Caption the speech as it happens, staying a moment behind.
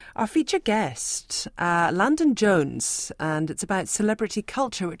our featured guest, Landon Jones, and it's about celebrity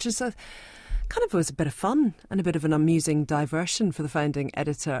culture, which is was a bit of fun and a bit of an amusing diversion for the founding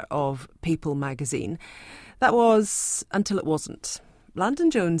editor of People magazine. That was until it wasn't.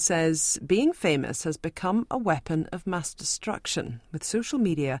 Landon Jones says being famous has become a weapon of mass destruction, with social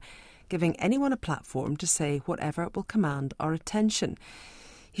media giving anyone a platform to say whatever will command our attention.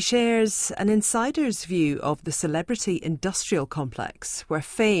 He shares an insider's view of the celebrity industrial complex, where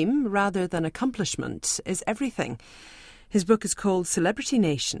fame, rather than accomplishment, is everything. His book is called Celebrity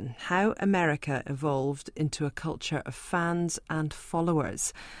Nation: How America Evolved into a Culture of Fans and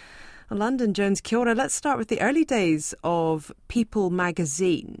Followers. Well, Landon Jones, kia ora. Let's start with the early days of People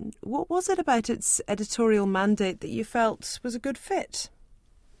magazine. What was it about its editorial mandate that you felt was a good fit?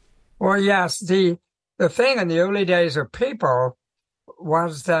 Well, yes, the thing in the early days of People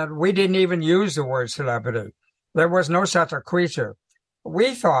was that we didn't even use the word celebrity. There was no such a creature.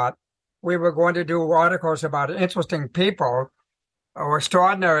 We thought we were going to do articles about interesting people or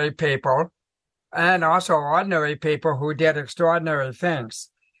extraordinary people and also ordinary people who did extraordinary things.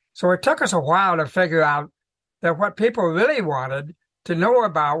 So it took us a while to figure out that what people really wanted to know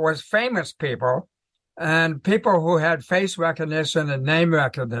about was famous people and people who had face recognition and name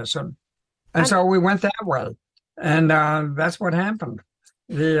recognition. And so we went that way. And that's what happened.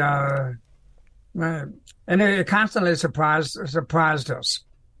 And it constantly surprised us.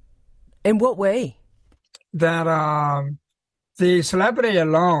 In what way? That the celebrity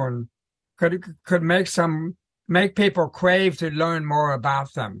alone could make people crave to learn more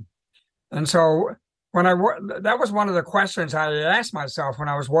about them. And so that was one of the questions I asked myself when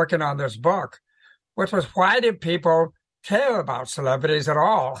I was working on this book, which was, why did people care about celebrities at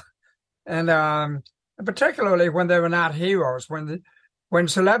all? And particularly when they were not heroes, when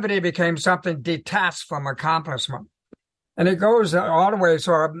celebrity became something detached from accomplishment. And it goes all the way.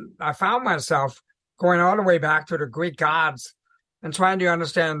 So I found myself going all the way back to the Greek gods and trying to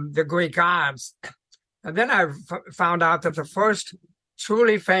understand the Greek gods. And then I found out that the first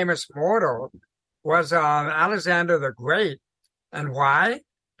truly famous mortal was Alexander the Great. And why?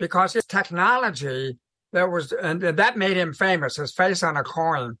 Because his technology, and that made him famous, his face on a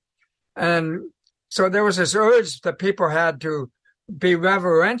coin. And so there was this urge that people had to be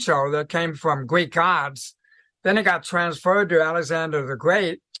reverential that came from Greek gods. Then it got transferred to Alexander the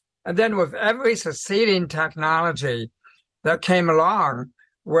Great. And then with every succeeding technology that came along,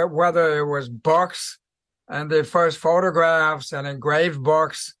 whether it was books and the first photographs and engraved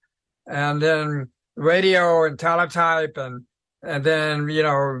books, and then radio and teletype, and then,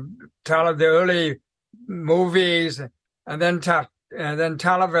 the early movies, and then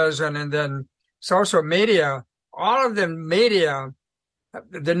television, and then social media, all of the media,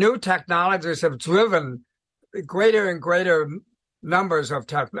 the new technologies have driven greater and greater numbers of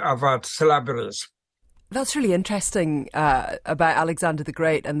celebrities. That's really interesting about Alexander the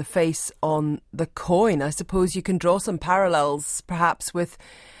Great and the face on the coin. I suppose you can draw some parallels perhaps with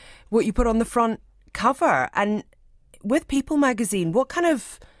what you put on the front cover. And with People magazine, what kind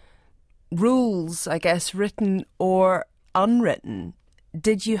of rules, I guess, written or unwritten,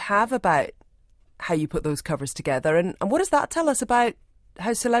 did you have about how you put those covers together? And what does that tell us about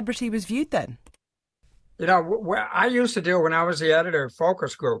how celebrity was viewed then? I used to do, when I was the editor,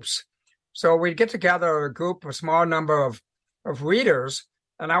 focus groups. So we'd get together a group, a small number of readers,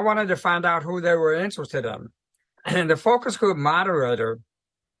 and I wanted to find out who they were interested in. And the focus group moderator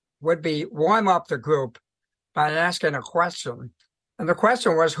would warm up the group by asking a question. And the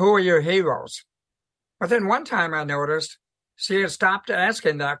question was, who are your heroes? But then one time I noticed she had stopped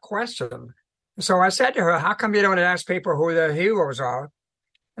asking that question. So I said to her, how come you don't ask people who their heroes are?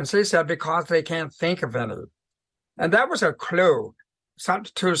 And she said, because they can't think of any. And that was a clue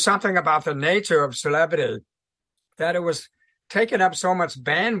to something about the nature of celebrity, that it was taking up so much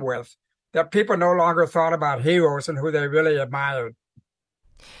bandwidth that people no longer thought about heroes and who they really admired.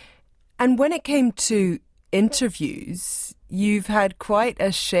 And when it came to interviews, you've had quite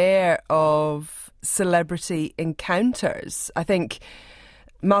a share of celebrity encounters. I think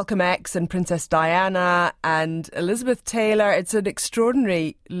Malcolm X and Princess Diana and Elizabeth Taylor, it's an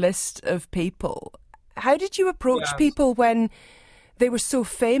extraordinary list of people. How did you approach people when they were so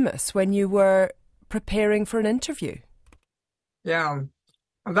famous, when you were preparing for an interview? Yeah,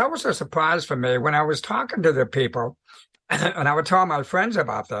 that was a surprise for me. When I was talking to the people, and I would tell my friends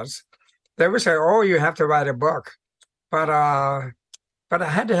about this, they would say, oh, you have to write a book. But I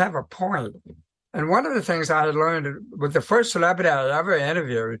had to have a point. And one of the things I had learned with the first celebrity I ever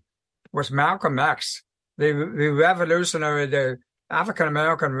interviewed was Malcolm X, the revolutionary, the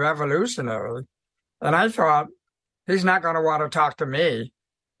African-American revolutionary. And I thought, he's not going to want to talk to me.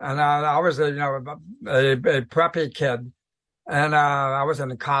 And I was a preppy kid, and I was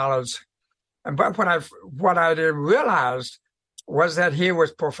in college. But what I didn't realize was that he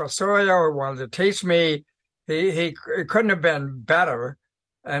was professorial, wanted to teach me. He couldn't have been better,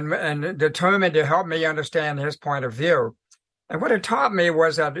 and determined to help me understand his point of view. And what it taught me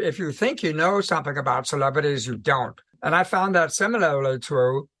was that if you think you know something about celebrities, you don't. And I found that similarly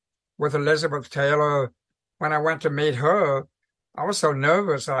true with Elizabeth Taylor. When I went to meet her, I was so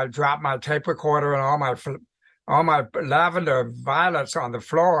nervous that I dropped my tape recorder and all my lavender violets on the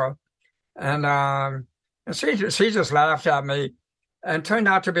floor. And she just laughed at me and turned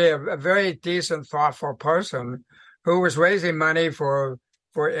out to be a very decent, thoughtful person who was raising money for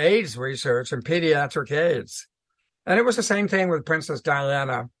AIDS research and pediatric AIDS. And it was the same thing with Princess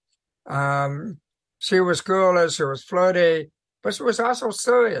Diana. She was girlish, she was flirty, but she was also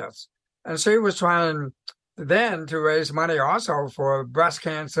serious. And she was trying then to raise money also for breast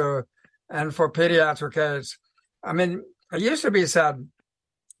cancer and for pediatric AIDS. I mean, it used to be said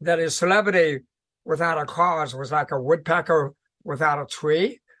that a celebrity without a cause was like a woodpecker without a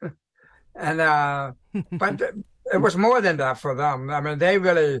tree. And but it was more than that for them. I mean, they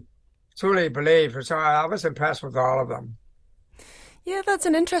really truly believed. So I was impressed with all of them. Yeah, that's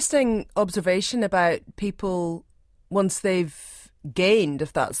an interesting observation about people once they've gained,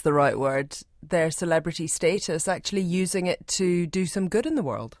 if that's the right word, their celebrity status, actually using it to do some good in the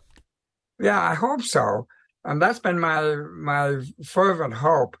world. Yeah, I hope so. And that's been my fervent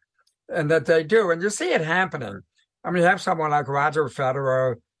hope, and that they do. And you see it happening. I mean, you have someone like Roger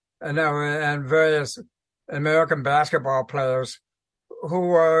Federer and various American basketball players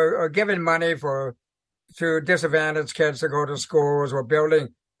who are giving money to disadvantaged kids to go to schools, or building,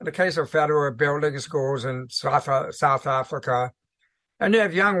 in the case of Federer, building schools in South Africa. And you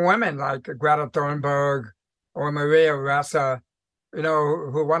have young women like Greta Thunberg or Maria Ressa,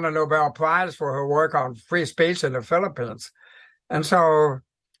 who won a Nobel Prize for her work on free speech in the Philippines. And so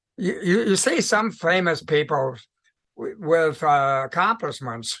you see some famous people with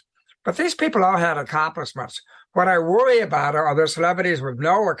accomplishments, but these people all had accomplishments. What I worry about are the celebrities with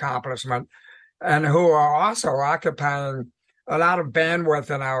no accomplishment and who are also occupying a lot of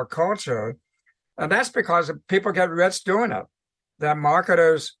bandwidth in our culture. And that's because people get rich doing it. The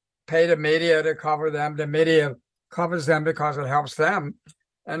marketers pay the media to cover them. The media covers them because it helps them.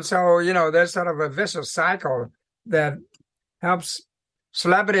 And so, there's sort of a vicious cycle that helps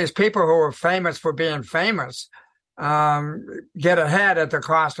celebrities, people who are famous for being famous, get ahead at the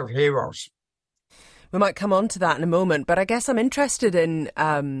cost of heroes. We might come on to that in a moment, but I guess I'm interested in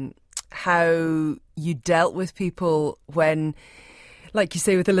how you dealt with people when, like you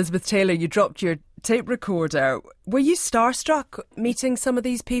say with Elizabeth Taylor, you dropped your tape recorder. Were you starstruck meeting some of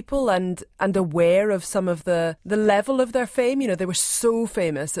these people and aware of some of the level of their fame? They were so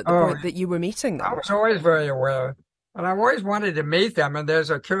famous at the point that you were meeting them. I was always very aware, and I've always wanted to meet them, and there's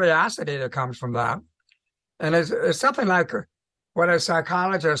a curiosity that comes from that. And it's something like what a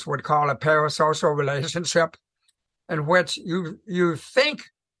psychologist would call a parasocial relationship, in which you think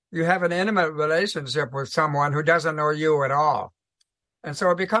you have an intimate relationship with someone who doesn't know you at all. And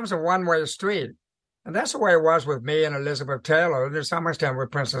so it becomes a one-way street. And that's the way it was with me and Elizabeth Taylor, to some extent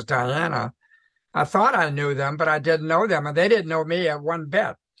with Princess Diana. I thought I knew them, but I didn't know them, and they didn't know me at one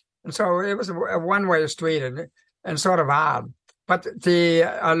bit. And so it was a one-way street and sort of odd. But the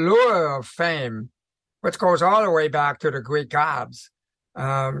allure of fame, which goes all the way back to the Greek gods,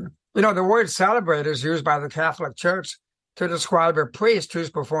 the word celebrate is used by the Catholic Church to describe a priest who's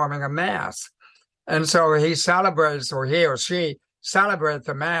performing a mass. And so he celebrates, or he or she celebrate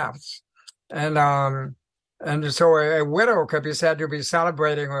the mass. And so a widow could be said to be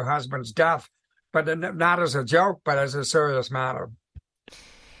celebrating her husband's death, but not as a joke, but as a serious matter.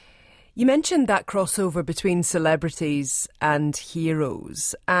 You mentioned that crossover between celebrities and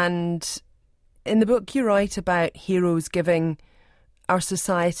heroes. And in the book, you write about heroes giving our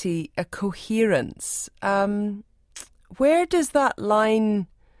society a coherence. Where is the line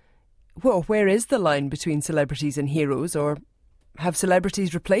between celebrities and heroes, or have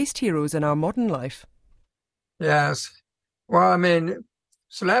celebrities replaced heroes in our modern life? Yes. Well, I mean,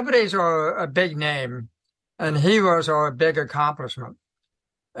 celebrities are a big name and heroes are a big accomplishment.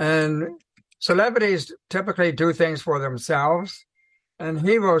 And celebrities typically do things for themselves, and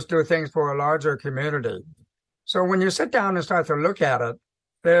heroes do things for a larger community. So when you sit down and start to look at it,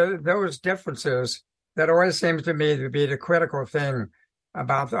 there are those differences that always seems to me to be the critical thing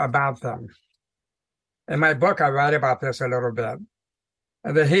about them. In my book, I write about this a little bit.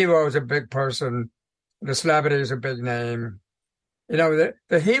 And the hero is a big person. The celebrity is a big name. The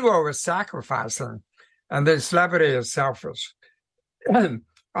hero is sacrificing, and the celebrity is selfish.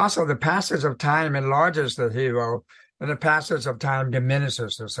 Also, the passage of time enlarges the hero, and the passage of time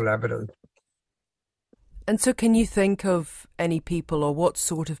diminishes the celebrity. And so can you think of any people, or what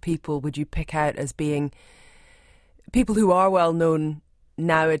sort of people would you pick out as being people who are well known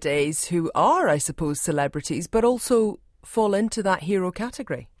nowadays, who are, I suppose, celebrities, but also fall into that hero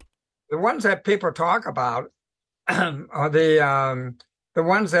category? The ones that people talk about are the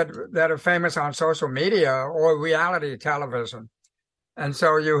ones that are famous on social media or reality television. And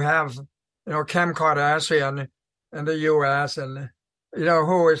so you have, Kim Kardashian in the U.S. and,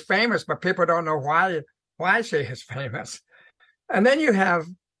 who is famous, but people don't know why she is famous. And then you have,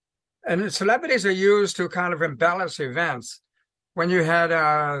 and celebrities are used to kind of embellish events. When you had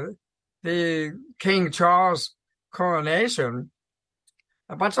the King Charles coronation,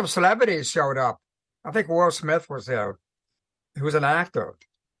 a bunch of celebrities showed up. I think Will Smith was there, who was an actor.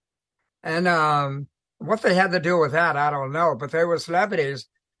 And what they had to do with that, I don't know, but they were celebrities.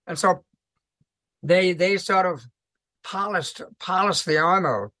 And so they sort of polished the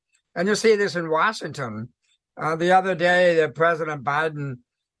armor. And you see this in Washington. The other day, the President Biden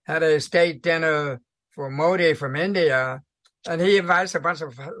had a state dinner for Modi from India, and he invites a bunch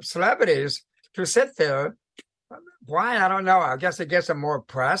of celebrities to sit there. Why? I don't know. I guess it gets them more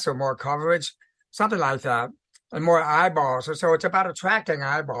press or more coverage, something like that, and more eyeballs. And so it's about attracting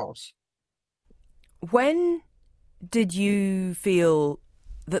eyeballs. When did you feel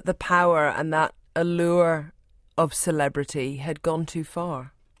that the power and that allure of celebrity had gone too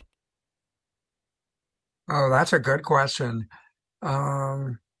far? Oh, that's a good question.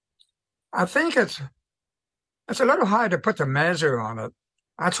 I think it's a little hard to put the measure on it.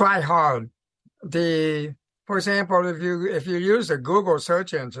 I try hard. For example, if you use the Google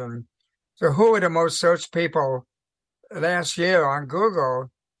search engine, so who were the most searched people last year on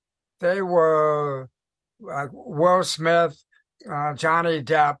Google? They were like Will Smith, Johnny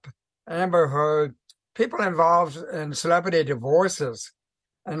Depp, Amber Heard, people involved in celebrity divorces.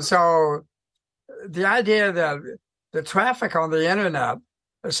 And so the idea that the traffic on the internet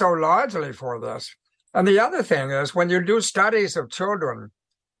is so largely for this. And the other thing is when you do studies of children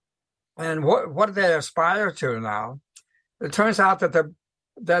and what they aspire to now, it turns out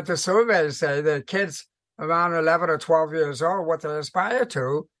that the surveys say that kids around 11 or 12 years old, what they aspire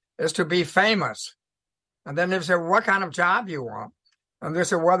to is to be famous. And then they say, what kind of job you want? And they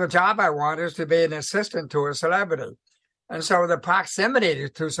say, well, the job I want is to be an assistant to a celebrity. And so the proximity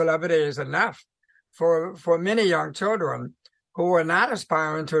to celebrity is enough for many young children who are not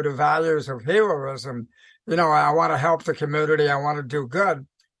aspiring to the values of heroism. I want to help the community. I want to do good.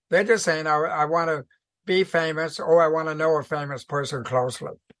 They're just saying, I want to be famous, or I want to know a famous person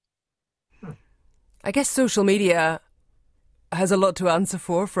closely. I guess social media has a lot to answer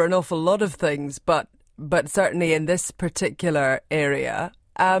for an awful lot of things, but certainly in this particular area,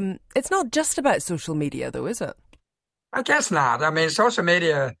 it's not just about social media, though, is it? I guess not. I mean, social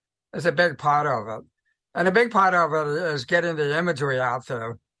media is a big part of it. And a big part of it is getting the imagery out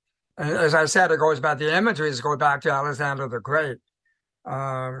there. And as I said, the imagery goes back to Alexander the Great.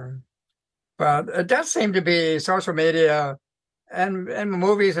 But it does seem to be social media and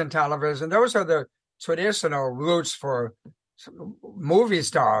movies and television. Those are the traditional roots for movie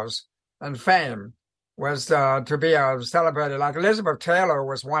stars and fame, was to be celebrated. Like Elizabeth Taylor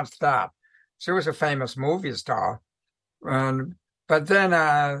was once that. She was a famous movie star. But then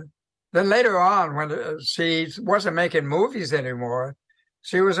later on, when she wasn't making movies anymore,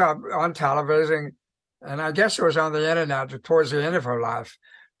 she was on television, and I guess she was on the internet towards the end of her life.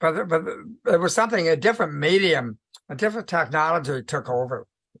 But it was a different medium, a different technology took over.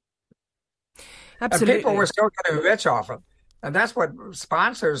 Absolutely. And people were still getting rich off it. And that's what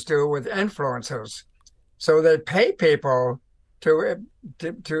sponsors do with influencers. So they pay people to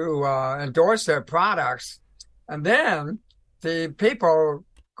endorse their products, and then the people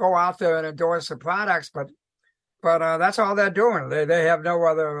go out there and endorse the products, but that's all they're doing. They have no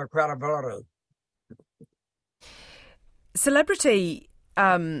other credibility. Celebrity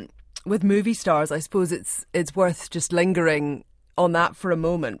with movie stars, I suppose it's worth just lingering on that for a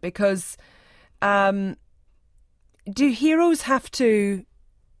moment, because do heroes have to,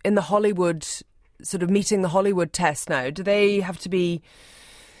 in the Hollywood, sort of meeting the Hollywood test now, do they have to be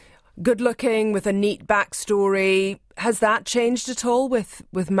good looking with a neat backstory? Has that changed at all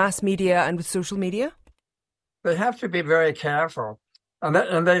with mass media and with social media? They have to be very careful,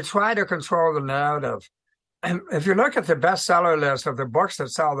 and they try to control the narrative. And if you look at the bestseller list of the books that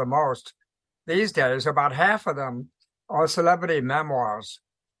sell the most these days, about half of them are celebrity memoirs.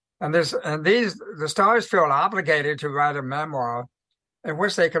 And the stars feel obligated to write a memoir in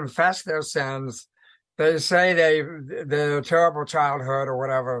which they confess their sins they say their terrible childhood or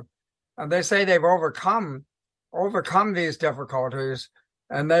whatever, and they say they've overcome these difficulties,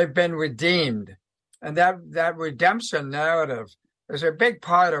 and they've been redeemed, and that redemption narrative is a big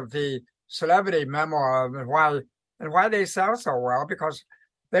part of the celebrity memoir, and why they sell so well, because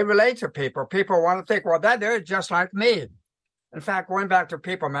they relate to people. People want to think, well, that they're just like me. In fact, going back to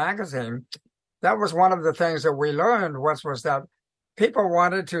People magazine, that was one of the things that we learned was that people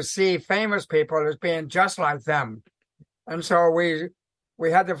wanted to see famous people as being just like them. And so we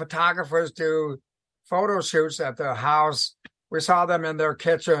had the photographers do photo shoots at their house. We saw them in their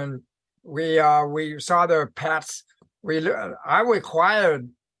kitchen. We saw their pets. I required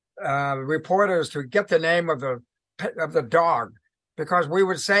reporters to get the name of the dog, because we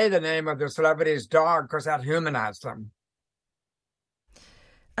would say the name of the celebrity's dog because that humanized them.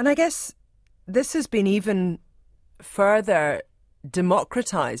 And I guess this has been even further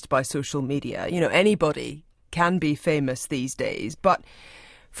democratized by social media. You know, anybody can be famous these days, but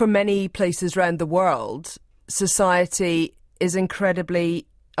for many places around the world, society is incredibly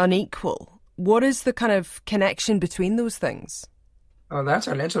unequal. What is the kind of connection between those things? Oh, that's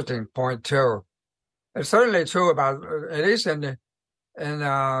an interesting point too. It's certainly true about, at least in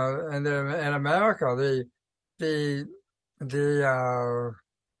America, the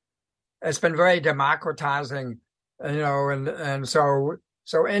it's been very democratizing, and so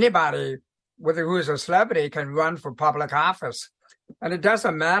anybody who's a celebrity can run for public office, and it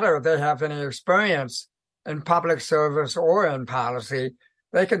doesn't matter if they have any experience in public service or in policy;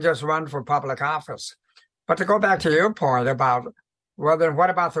 they can just run for public office. But to go back to your point about, well, then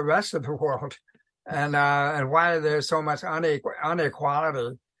what about the rest of the world, and why there's so much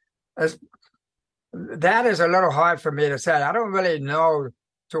inequality? That is a little hard for me to say. I don't really know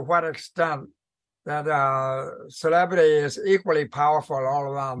to what extent that celebrity is equally powerful all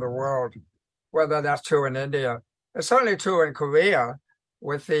around the world, whether that's true in India. It's certainly true in Korea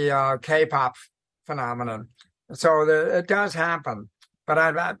with the K-pop phenomenon. So it does happen, but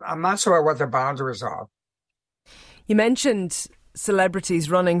I'm not sure what the boundaries are. You mentioned celebrities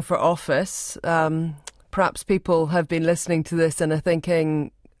running for office. Perhaps people have been listening to this and are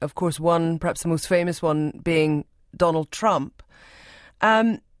thinking, of course, perhaps the most famous one being Donald Trump.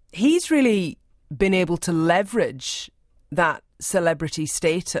 He's really been able to leverage that celebrity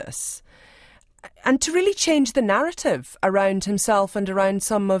status and to really change the narrative around himself and around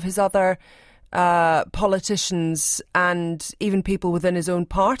some of his other politicians and even people within his own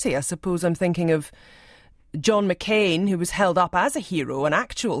party. I suppose I'm thinking of John McCain, who was held up as a hero, an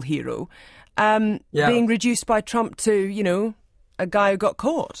actual hero, being reduced by Trump to, a guy who got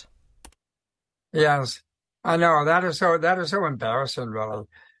caught. Yes, I know. That is so embarrassing, really.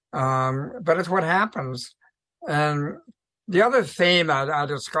 But it's what happens. And the other theme I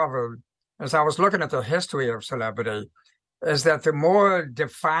discovered as I was looking at the history of celebrity is that the more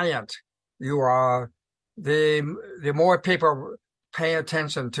defiant you are, the more people pay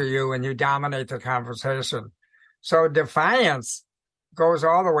attention to you and you dominate the conversation. So defiance goes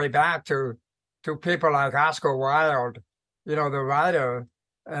all the way back to people like Oscar Wilde, the writer,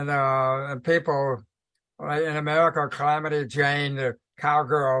 and people in America, Calamity Jane, the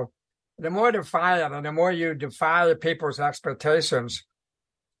cowgirl. The more defiant and the more you defy people's expectations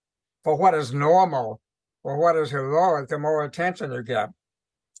for what is normal or what is heroic, the more attention you get.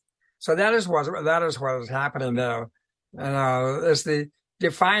 So that is what is happening there. And as the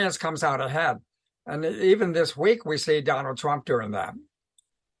defiance comes out ahead. And even this week, we see Donald Trump doing that.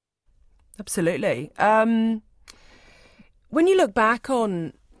 Absolutely. When you look back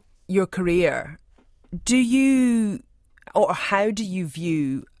on your career, how do you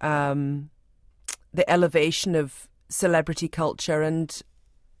view the elevation of celebrity culture and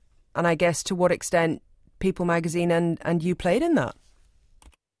I guess to what extent People magazine and you played in that?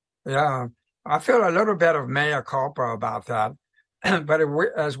 Yeah, I feel a little bit of mea culpa about that. But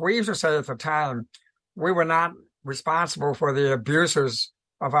as we used to say at the time, we were not responsible for the abuses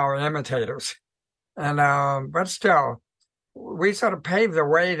of our imitators. And but still, we sort of paved the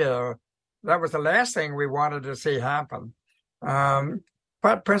way there. That was the last thing we wanted to see happen.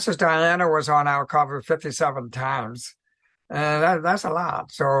 But Princess Diana was on our cover 57 times, and that's a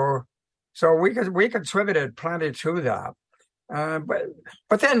lot. So we contributed plenty to that.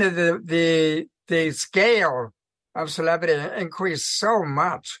 But then the scale of celebrity increased so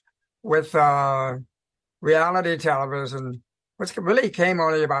much with reality television, which really came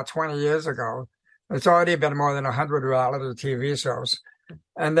only about 20 years ago. It's already been more than 100 reality TV shows.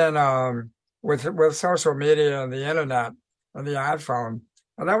 And then with social media and the internet and the iPhone,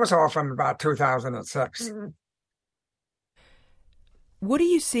 and that was all from about 2006. What do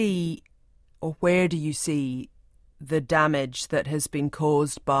you see or where do you see the damage that has been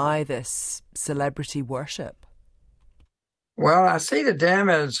caused by this celebrity worship? Well, I see the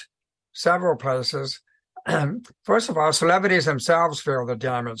damage several places. First of all, celebrities themselves feel the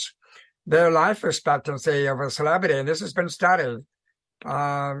damage. Their life expectancy of a celebrity, and this has been studied,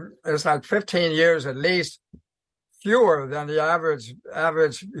 is like 15 years at least fewer than the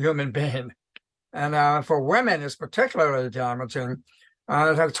average human being. And for women, it's particularly damaging.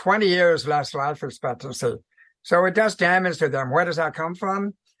 They have 20 years less life expectancy. So it does damage to them. Where does that come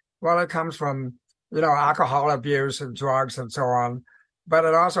from? Well, it comes from, alcohol abuse and drugs and so on. But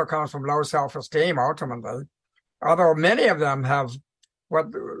it also comes from low self-esteem, ultimately. Although many of them have what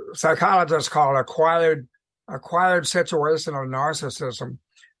psychologists call acquired situational narcissism,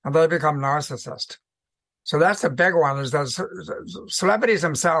 and they become narcissists. So that's the big one, is that celebrities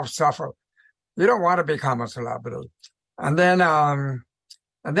themselves suffer. You don't want to become a celebrity. And then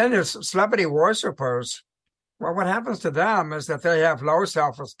there's celebrity worshipers. Well, what happens to them is that they have low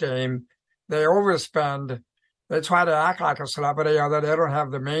self-esteem, they overspend, they try to act like a celebrity, although they don't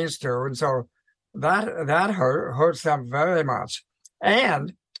have the means to. And so that hurts them very much.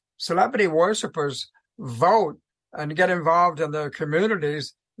 And celebrity worshipers vote and get involved in their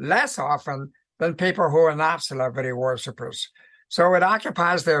communities less often than people who are not celebrity worshipers. So it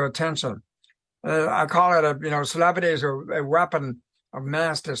occupies their attention. I call it celebrity is a weapon of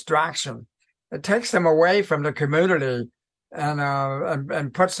mass distraction. It takes them away from the community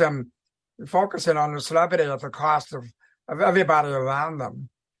and puts them focusing on the celebrity at the cost of everybody around them.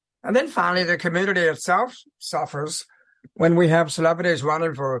 And then finally, the community itself suffers when we have celebrities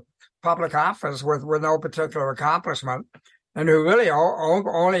running for public office with no particular accomplishment and who really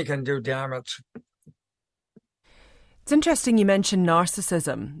only can do damage. It's interesting you mentioned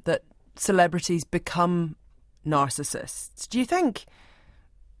narcissism, that celebrities become narcissists. Do you think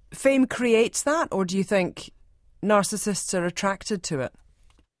fame creates that, or do you think narcissists are attracted to it?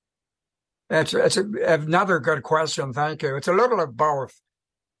 It's another good question. Thank you. It's a little of both.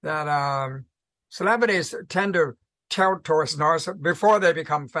 That celebrities tend to tilt towards before they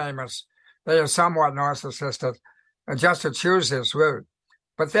become famous. They are somewhat narcissistic, just to choose this route.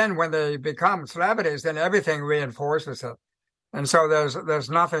 But then when they become celebrities, then everything reinforces it, and so there's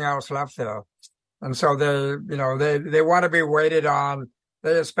nothing else left there. And so they want to be waited on.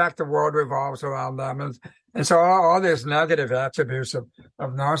 They expect the world revolves around them, and so all these negative attributes of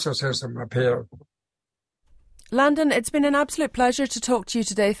narcissism appear. Landon, it's been an absolute pleasure to talk to you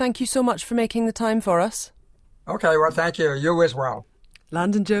today. Thank you so much for making the time for us. Okay, well, thank you. You as well.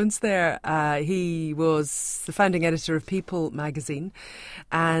 Landon Jones there. He was the founding editor of People magazine,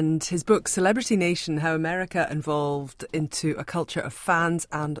 and his book Celebrity Nation, How America Evolved into a Culture of Fans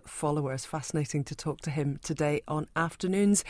and Followers. Fascinating to talk to him today on Afternoons.